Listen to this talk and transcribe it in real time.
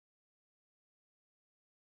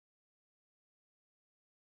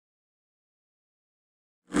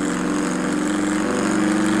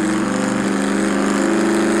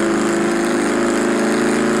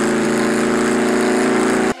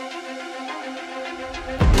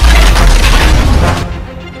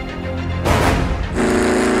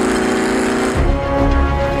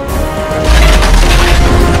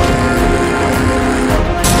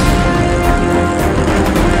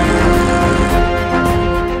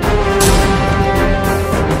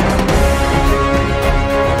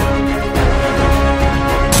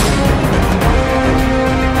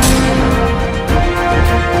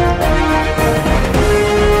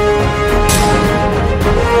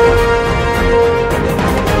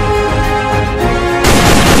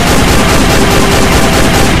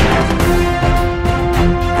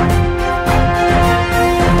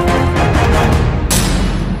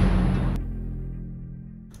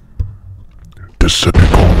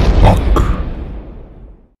Punk.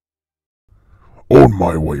 On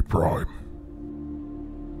my way, Prime.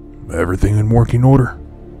 Everything in working order?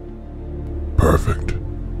 Perfect.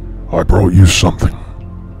 I brought you something.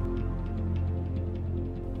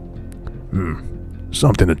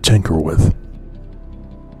 Something to tinker with.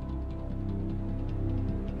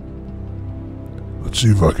 Let's see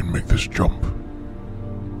if I can make this jump.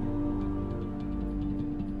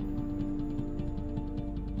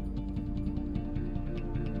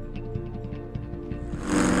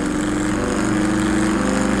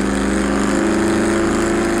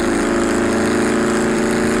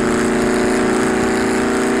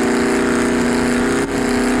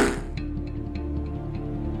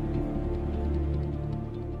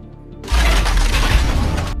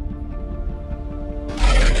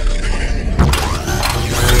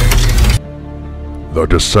 The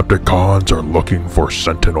Decepticons are looking for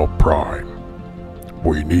Sentinel Prime.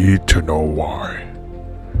 We need to know why.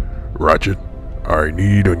 Ratchet, I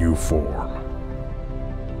need a new form.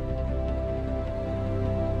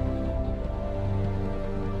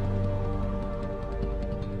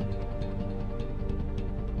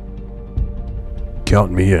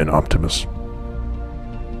 Count me in, Optimus.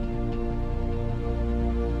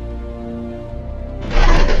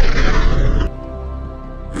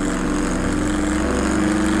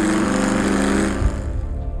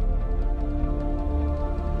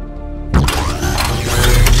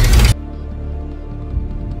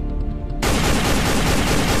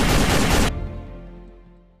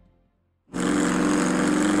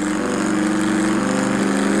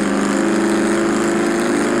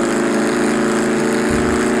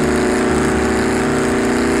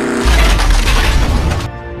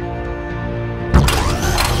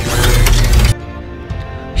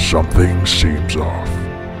 Something seems off.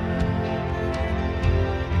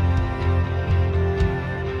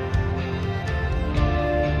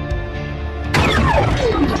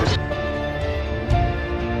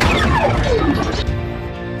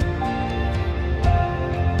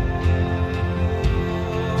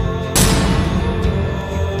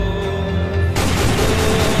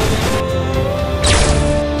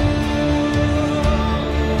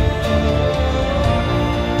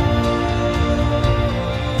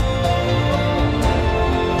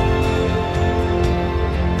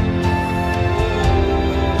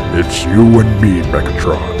 It's you and me,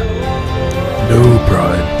 Megatron. No,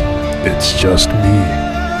 Prime. It's just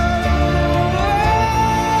me.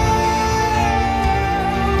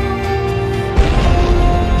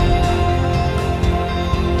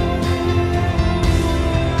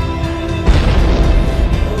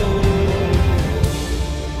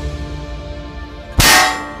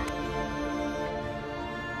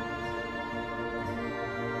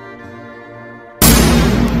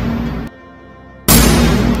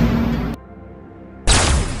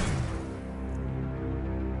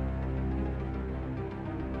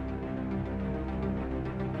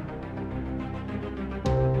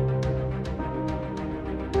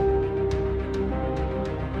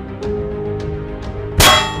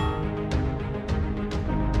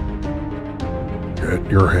 Get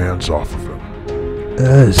your hands off of him.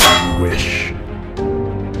 As you wish.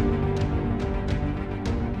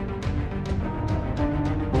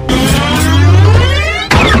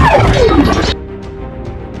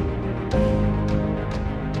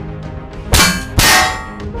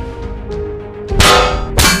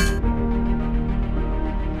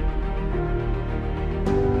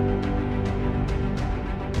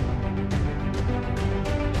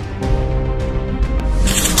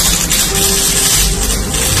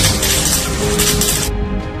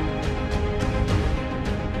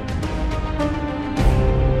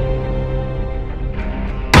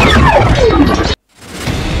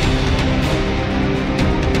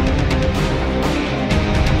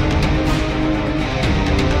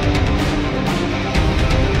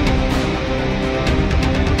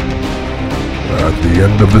 At the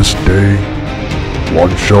end of this day,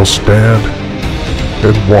 one shall stand,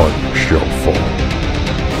 and one shall fall.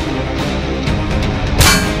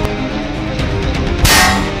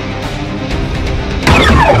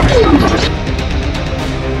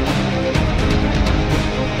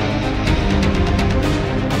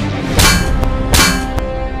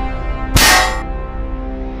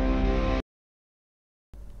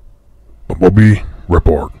 Bumblebee,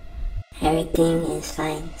 report. Everything is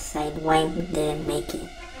fine. Sidewipe didn't make it.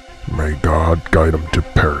 May God guide him to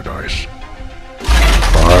paradise.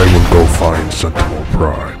 I will go find Sentinel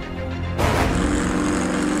Prime.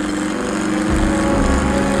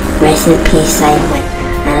 Rest in peace, Sidewipe.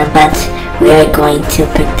 But we are going to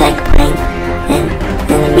protect Prime and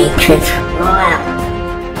the Matrix roll out.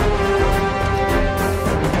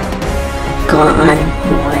 on.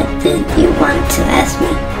 What did you want to ask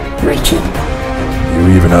me, Richard?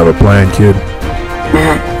 You even have a plan, kid?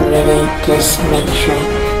 Not really, just make sure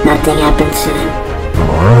nothing happens to them.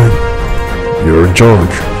 Alright. You're in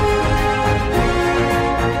charge.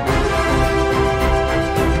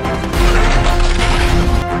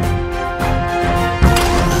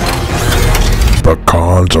 The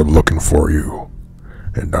cons are looking for you,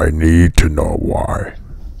 and I need to know why.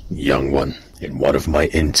 Young one, in one of my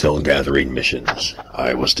intel gathering missions,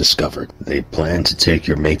 I was discovered. They plan to take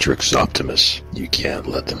your Matrix, Optimus. You can't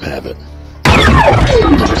let them have it.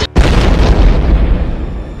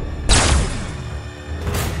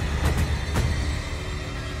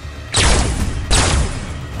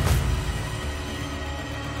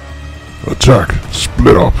 Attack!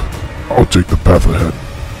 Split up! I'll take the path ahead.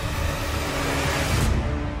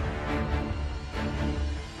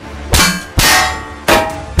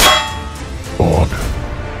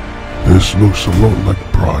 This looks a lot like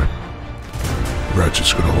Prime.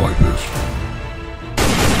 Ratchet's gonna like this.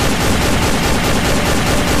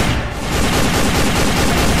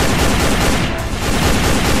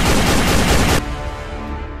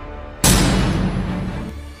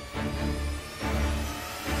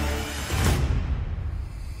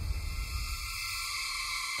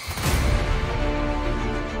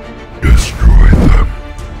 Destroy them.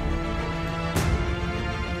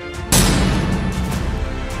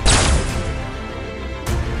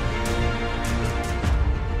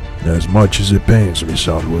 As much as it pains me,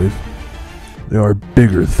 Soundwave, there are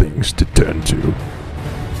bigger things to tend to.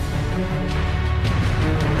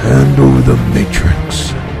 Hand over the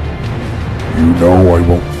Matrix. You know I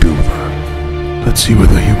won't do that. Let's see what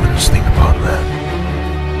the humans think about that.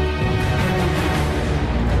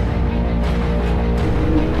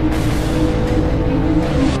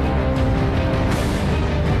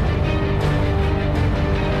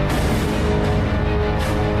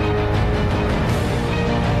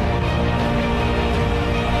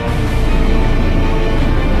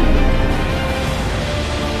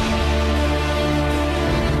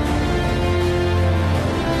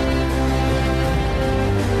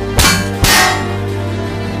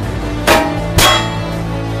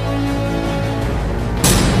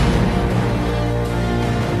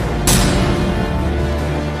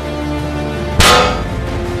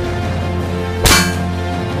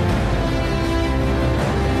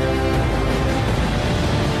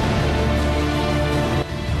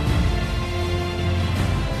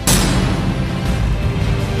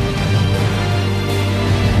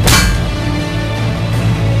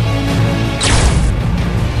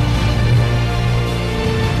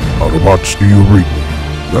 Autobots, do you read me?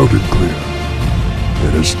 Loud and clear.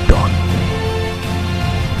 It is done.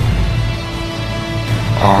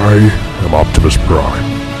 I am Optimus Prime,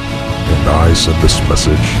 and I send this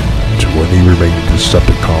message to any remaining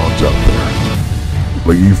Decepticons out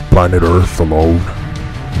there. Leave planet Earth alone,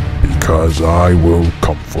 because I will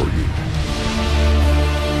come for you.